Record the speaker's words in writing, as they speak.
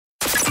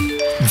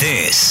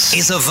This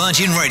is a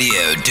Virgin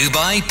Radio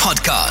Dubai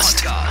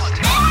podcast.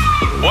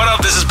 What up?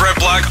 This is Brent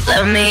Black.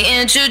 Let me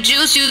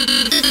introduce you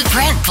to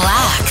Brent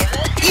Black.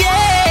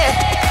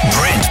 Yeah!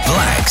 Brent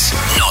Black's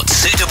Not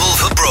Suitable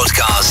for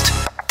Broadcast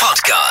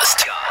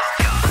podcast.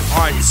 All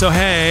right, so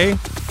hey,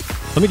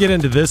 let me get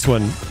into this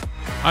one.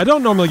 I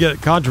don't normally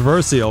get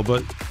controversial,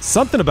 but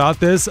something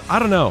about this, I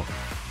don't know.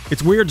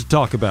 It's weird to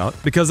talk about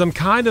because I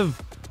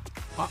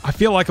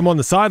feel like I'm on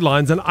the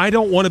sidelines, and I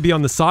don't want to be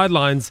on the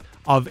sidelines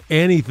of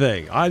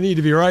anything. I need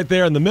to be right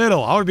there in the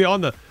middle. I want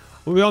to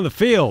be on the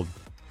field,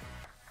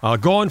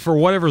 going for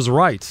whatever's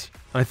right.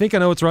 I think I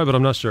know what's right, but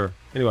I'm not sure.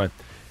 Anyway,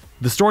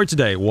 the story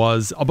today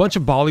was a bunch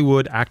of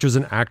Bollywood actors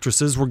and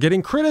actresses were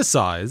getting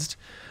criticized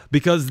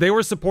because they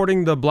were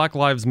supporting the Black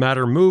Lives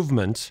Matter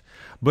movement,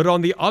 but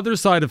on the other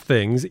side of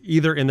things,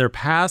 either in their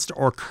past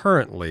or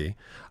currently,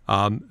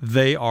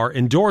 they are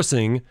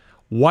endorsing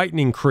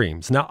whitening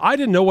creams. Now, I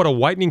didn't know what a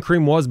whitening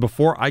cream was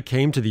before I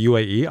came to the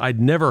UAE.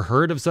 I'd never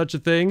heard of such a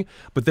thing,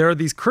 but there are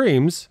these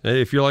creams.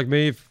 If you're like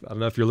me, I don't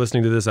know if you're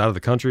listening to this out of the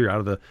country or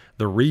out of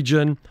the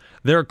region,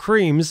 there are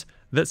creams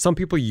that some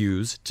people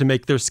use to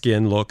make their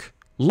skin look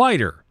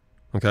lighter.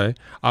 Okay,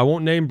 I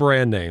won't name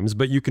brand names,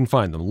 but you can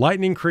find them.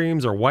 Lightening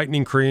creams or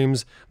whitening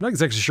creams. I'm not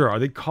exactly sure. Are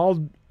they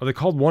called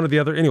one or the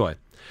other? Anyway,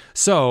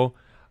 so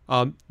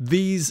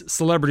these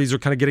celebrities are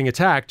kind of getting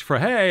attacked for,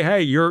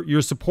 hey,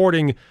 you're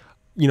supporting,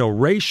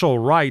 racial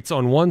rights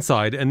on one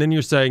side, and then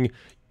you're saying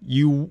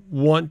you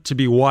want to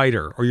be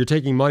whiter, or you're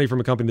taking money from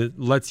a company that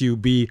lets you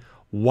be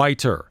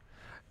whiter.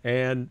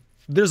 And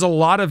there's a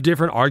lot of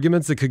different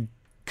arguments that could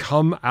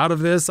come out of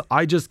this.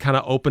 I just kind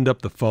of opened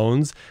up the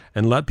phones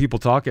and let people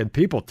talk, and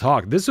people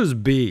talk. This was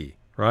B,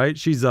 right?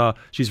 She's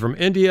from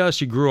India.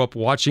 She grew up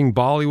watching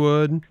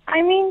Bollywood.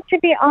 I mean, to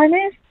be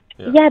honest,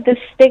 yeah, the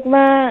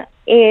stigma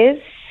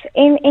is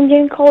in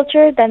Indian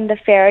culture, then the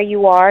fairer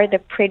you are, the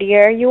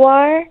prettier you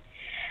are.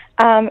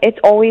 It's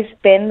always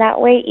been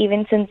that way,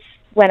 even since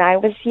when I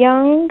was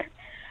young.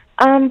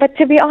 But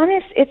to be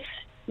honest, it's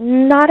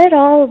not at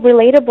all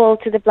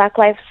relatable to the Black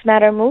Lives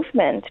Matter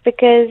movement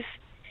because,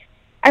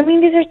 I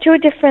mean, these are two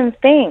different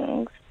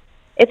things.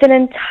 It's an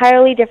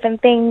entirely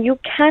different thing. You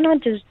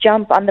cannot just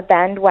jump on the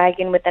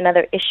bandwagon with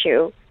another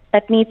issue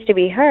that needs to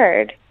be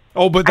heard.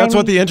 Oh, but that's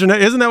what the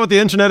internet, isn't that what the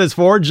internet is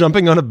for?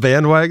 Jumping on a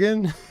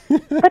bandwagon?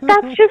 But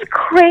that's just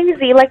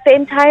crazy. Like the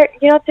entire,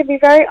 to be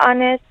very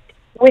honest,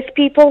 with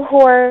people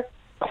who are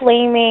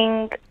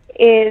claiming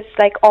is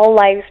like all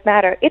lives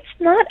matter. It's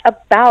not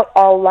about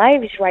all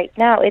lives right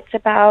now. It's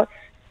about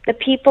the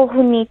people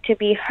who need to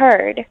be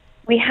heard.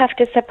 We have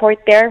to support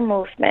their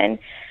movement.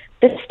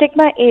 The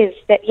stigma is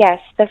that,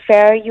 yes, the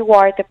fairer you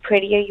are, the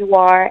prettier you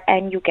are,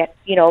 and you get,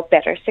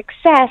 better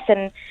success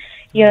and,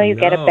 you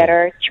get a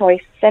better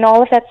choice and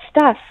all of that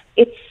stuff.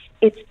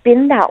 It's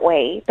been that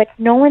way, but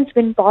no one's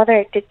been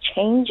bothered to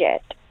change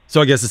it.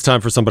 So I guess it's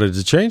time for somebody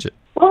to change it.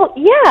 Well,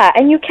 yeah,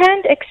 and you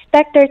can't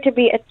expect there to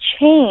be a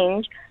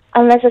change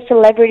unless the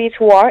celebrities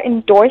who are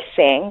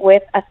endorsing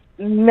with 1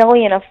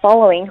 million of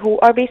following who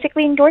are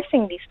basically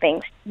endorsing these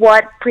things.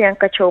 What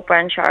Priyanka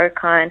Chopra and Shah Rukh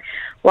Khan,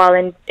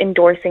 while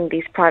endorsing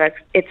these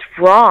products, it's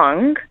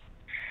wrong,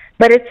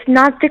 but it's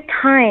not the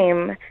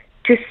time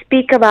to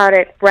speak about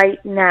it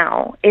right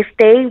now. If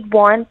they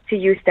want to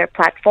use their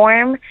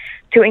platform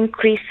to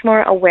increase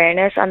more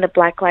awareness on the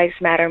Black Lives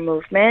Matter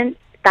movement,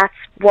 that's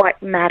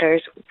what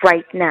matters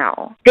right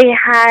now. They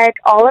had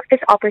all of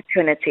this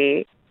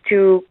opportunity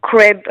to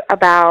crib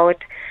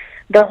about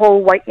the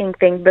whole whitening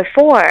thing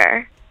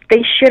before.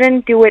 They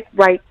shouldn't do it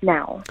right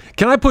now.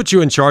 Can I put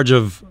you in charge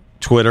of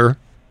Twitter?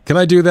 Can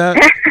I do that?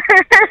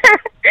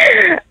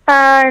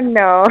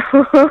 No.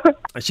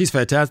 She's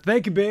fantastic.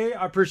 Thank you, B.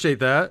 I appreciate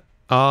that.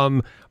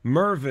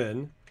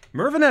 Mervin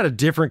had a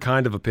different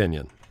kind of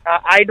opinion.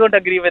 I don't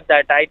agree with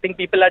that. I think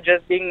people are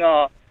just being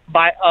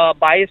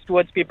biased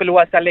towards people who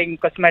are selling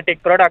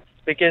cosmetic products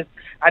because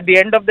at the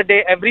end of the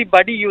day,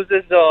 everybody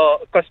uses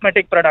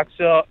cosmetic products.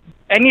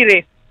 Any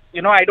race,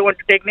 I don't want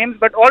to take names,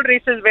 but all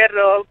races wear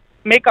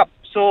makeup.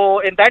 So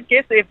in that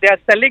case, if they are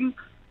selling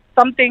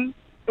something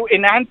to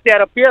enhance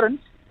their appearance,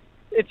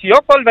 it's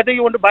your call whether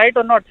you want to buy it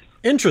or not.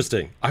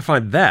 Interesting. I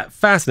find that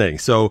fascinating.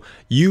 So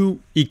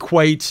you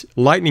equate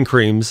lightening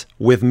creams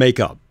with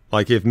makeup.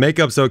 Like if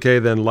makeup's okay,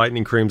 then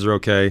lightening creams are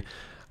okay.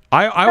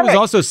 I was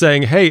also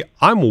saying, hey,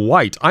 I'm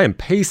white. I am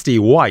pasty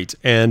white,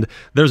 and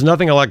there's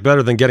nothing I like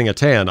better than getting a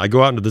tan. I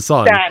go out into the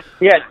sun,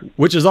 yes,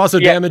 which is also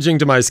damaging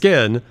to my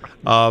skin.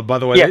 By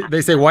the way,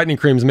 they say whitening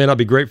creams may not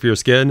be great for your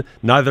skin.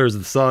 Neither is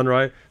the sun,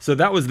 right? So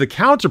that was the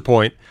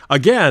counterpoint.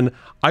 Again,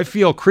 I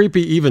feel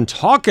creepy even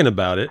talking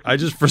about it.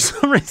 For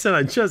some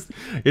reason,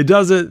 it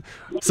doesn't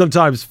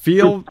sometimes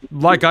feel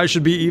like I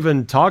should be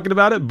even talking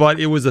about it, but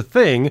it was a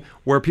thing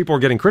where people were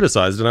getting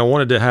criticized, and I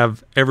wanted to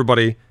have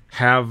everybody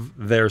have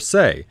their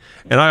say.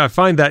 And I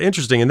find that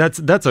interesting, and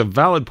that's a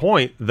valid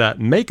point that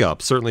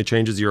makeup certainly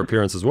changes your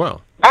appearance as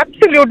well.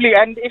 Absolutely,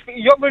 and if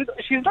you're going to,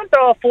 she's not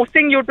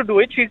forcing you to do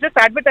it, she's just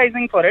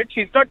advertising for it.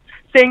 She's not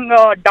saying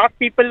dark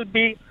people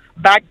be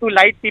bad to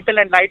light people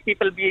and light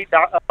people be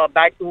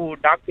bad to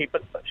dark people.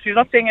 She's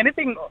not saying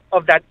anything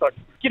of that sort.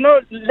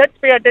 Let's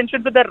pay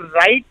attention to the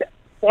right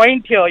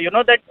point here,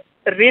 that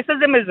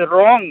racism is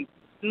wrong.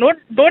 No,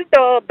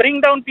 don't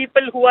bring down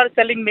people who are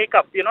selling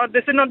makeup.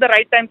 This is not the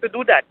right time to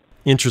do that.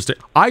 Interesting.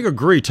 I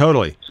agree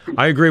totally.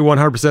 I agree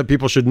 100%.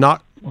 People should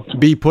not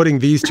be putting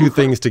these two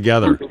things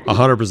together.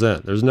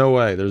 100%. There's no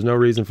way. There's no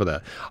reason for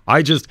that.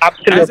 I just,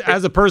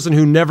 as a person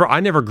who I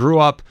never grew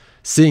up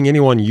seeing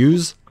anyone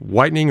use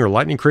whitening or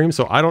lightening cream,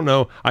 so I don't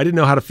know. I didn't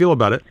know how to feel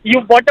about it.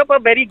 You brought up a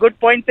very good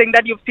point saying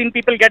that you've seen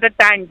people get a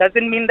tan.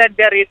 Doesn't mean that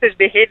they're racist.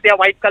 They hate their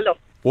white color.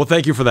 Well,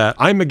 thank you for that.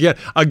 I'm again,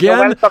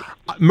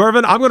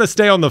 Mervin, I'm going to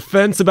stay on the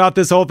fence about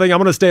this whole thing. I'm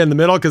going to stay in the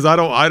middle because I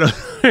don't. I don't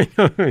put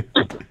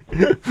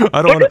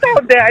it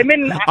out there. I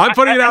mean, I'm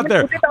putting it out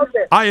there.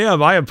 I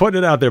am putting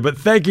it out there. But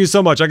thank you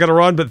so much. I got to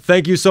run, but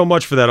thank you so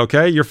much for that.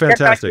 Okay, you're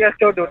fantastic. Yes,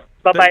 dude.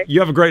 Bye-bye. You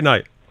have a great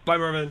night. Bye,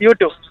 Mervin. You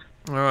too.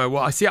 All right.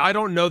 Well, I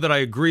don't know that I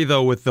agree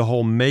though with the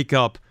whole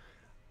makeup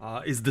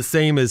is the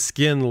same as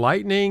skin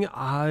lightening.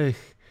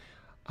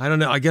 I don't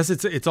know. I guess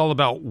it's all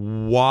about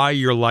why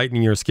you're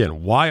lightening your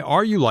skin. Why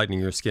are you lightening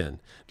your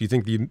skin? Do you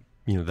think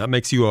that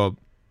makes you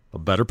a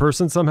better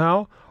person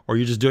somehow? Or are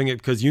you just doing it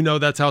because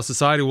that's how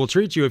society will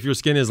treat you if your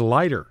skin is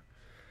lighter?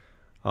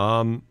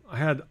 I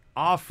had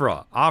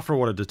Afra. Afra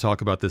wanted to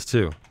talk about this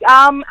too.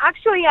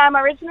 Actually, I'm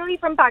originally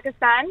from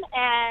Pakistan,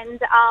 and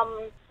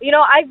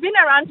I've been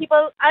around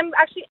people.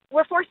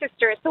 We're four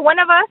sisters, so one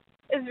of us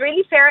is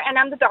really fair, and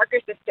I'm the darker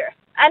sister.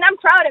 And I'm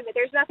proud of it.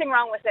 There's nothing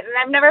wrong with it. And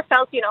I've never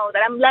felt,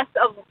 that I'm less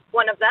of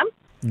one of them.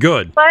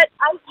 Good. But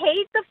I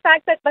hate the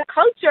fact that the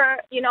culture,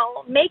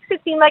 makes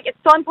it seem like it's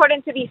so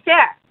important to be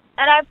fair.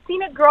 And I've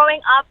seen it growing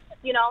up,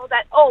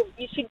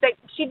 that,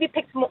 she'd be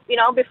picked,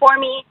 before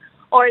me,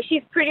 or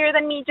she's prettier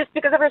than me just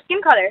because of her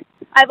skin color.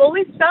 I've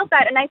always felt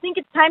that, and I think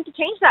it's time to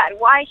change that.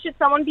 Why should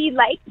someone be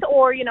liked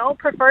or,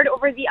 preferred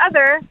over the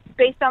other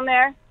based on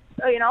their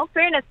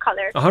fairness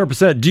color?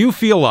 100%. Do you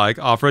feel like,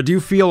 Afra,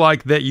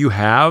 that you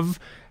have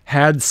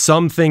had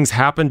some things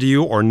happen to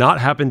you or not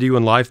happen to you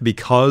in life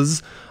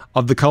because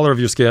of the color of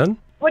your skin?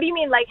 What do you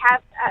mean, like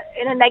have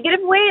in a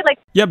negative way? Like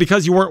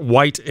because you weren't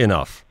white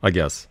enough, I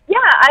guess. Yeah,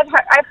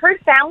 I've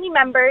heard family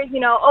members,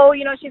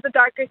 she's a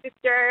darker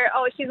sister.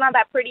 Oh, she's not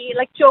that pretty,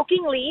 like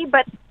jokingly,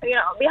 but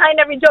behind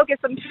every joke is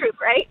some truth,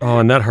 right? Oh,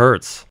 and that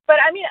hurts. But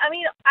I mean,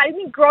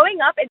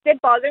 growing up, it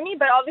did bother me.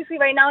 But obviously,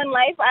 right now in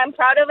life, I'm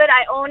proud of it.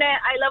 I own it.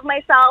 I love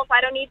myself.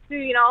 I don't need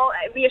to,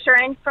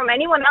 reassurance from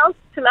anyone else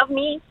to love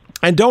me.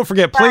 And don't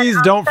forget, please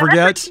don't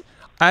forget,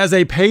 as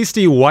a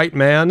pasty white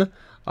man,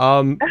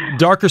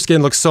 darker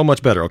skin looks so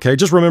much better, okay?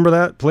 Just remember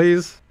that,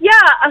 please. Yeah,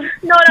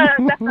 no,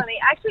 definitely.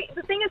 Actually,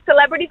 the thing is,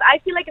 celebrities, I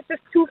feel like it's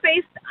just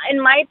two-faced, in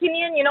my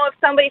opinion.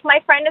 If my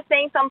friend is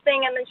saying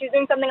something and then she's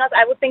doing something else,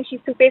 I would think she's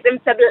two-faced. And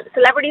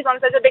celebrities on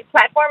such a big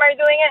platform are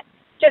doing it.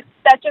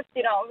 That just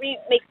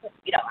makes,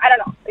 I don't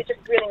know. It's just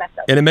really messed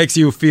up. And it makes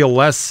you feel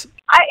less...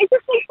 It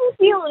just makes me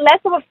feel less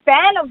of a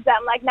fan of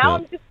them. Like now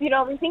I'm just,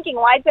 thinking,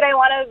 why did I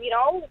want to,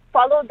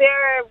 follow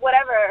their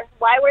whatever?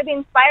 Why were they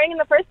inspiring in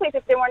the first place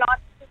if they were not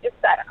just,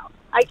 I don't know.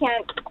 I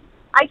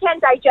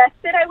can't digest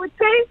it, I would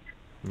say.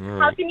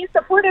 How can you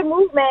support a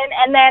movement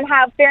and then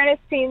have fairness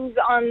scenes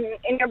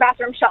in your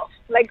bathroom shelf?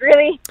 Like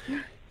really?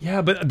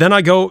 Yeah, but then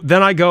I go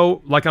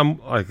like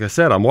I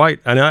said, I'm white,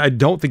 and I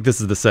don't think this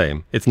is the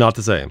same. It's not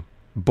the same.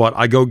 But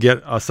I go get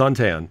a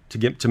suntan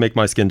to make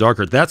my skin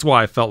darker. That's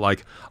why I felt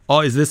like,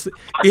 is this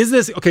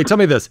okay? Tell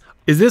me this: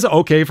 is this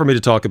okay for me to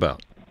talk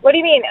about? What do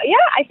you mean? Yeah,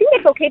 I think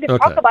it's okay to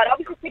talk about.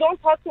 Obviously, if we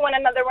don't talk to one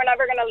another, we're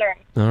never going to learn.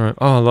 All right.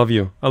 Oh, I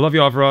love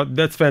you, Afra.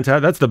 That's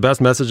fantastic. That's the best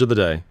message of the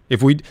day.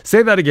 If we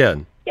say that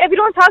again. Yeah, if we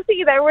don't talk to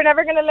each other, we're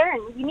never going to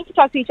learn. We need to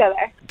talk to each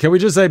other. Can we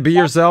just say be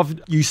yourself?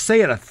 You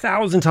say it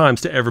 1,000 times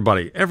to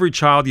everybody. Every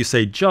child, you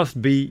say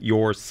just be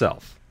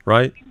yourself.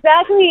 Right?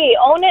 Exactly.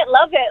 Own it,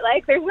 love it.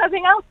 Like, there's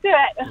nothing else to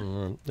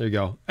it. There you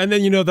go. And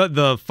then,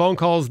 the phone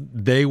calls,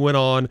 they went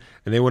on,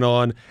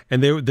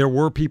 and there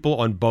were people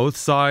on both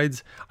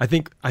sides. I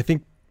think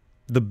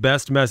the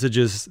best message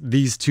is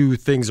these two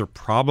things are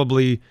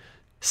probably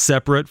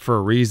separate for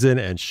a reason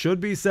and should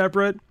be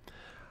separate.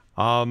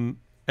 And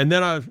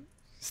then I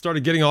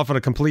started getting off on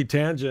a complete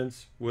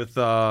tangent with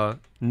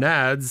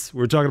Nads. We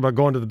were talking about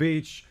going to the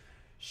beach.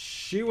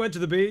 She went to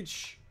the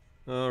beach,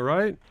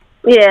 right?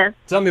 Yeah.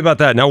 Tell me about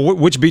that. Now,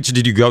 which beach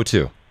did you go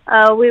to?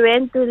 We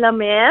went to La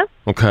Mer.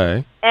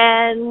 Okay.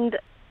 And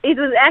it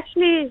was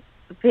actually,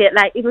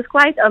 it was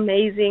quite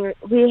amazing.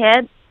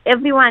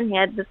 Everyone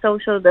had the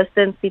social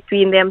distance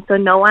between them, so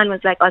no one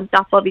was, on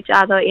top of each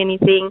other or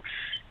anything.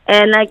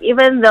 And,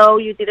 even though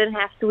you didn't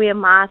have to wear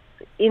masks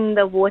in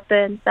the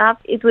water and stuff,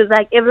 it was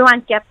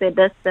everyone kept their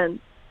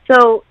distance.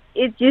 So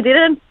you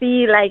didn't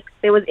feel like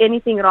there was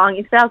anything wrong.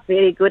 It felt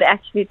very good,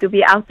 actually, to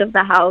be out of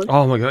the house.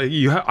 Oh, my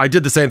God. I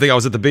did the same thing. I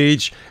was at the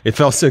beach. It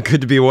felt so good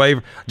to be away.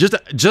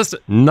 Just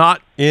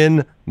not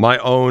in my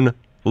own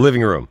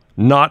living room.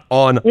 Not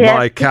on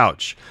my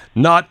couch.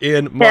 Not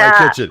in my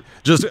kitchen.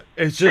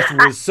 It just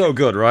was so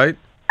good, right?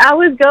 I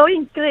was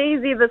going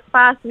crazy this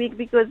past week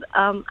because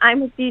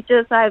I'm a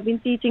teacher, so I've been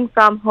teaching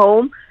from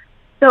home.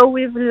 So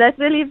we've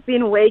literally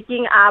been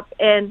waking up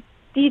and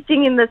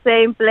teaching in the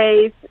same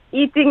place,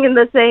 eating in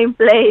the same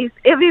place.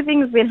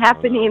 Everything's been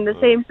happening in the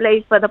same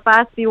place for the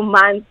past few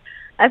months.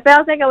 I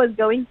felt like I was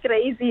going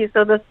crazy,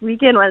 so this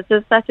weekend was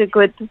just such a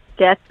good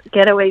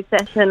getaway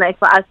session, like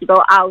for us to go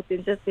out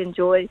and just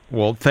enjoy.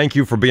 Well, thank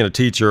you for being a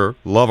teacher.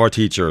 Love our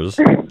teachers.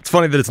 It's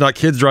funny that it's not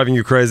kids driving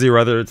you crazy,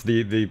 rather it's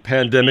the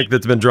pandemic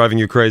that's been driving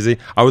you crazy.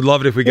 I would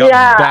love it if we got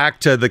back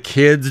to the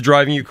kids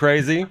driving you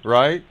crazy,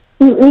 right?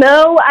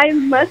 No, I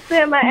miss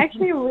them. I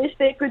actually wish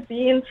they could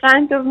be in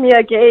front of me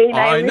again.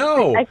 I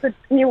know. I could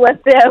be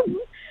with them.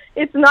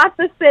 It's not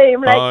the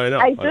same. Like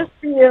I just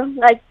feel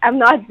like I'm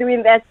not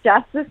doing that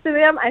justice to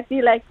them. I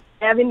feel like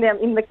having them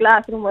in the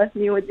classroom with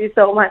me would be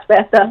so much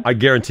better. I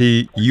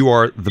guarantee you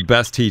are the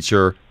best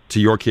teacher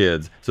to your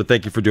kids. So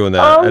thank you for doing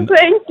that. Oh,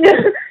 thank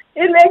you.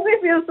 It makes me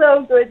feel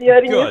so good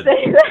hearing you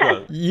say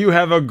that. Good. You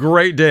have a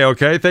great day,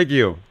 okay? Thank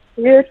you.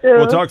 You too.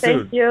 We'll talk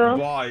soon. Thank you.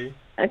 Bye.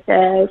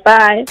 Okay,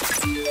 bye.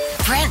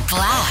 Brent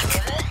Black.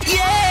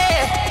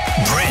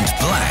 Brent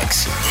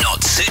Black's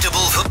Not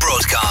Suitable for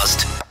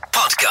Broadcast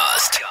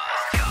podcast.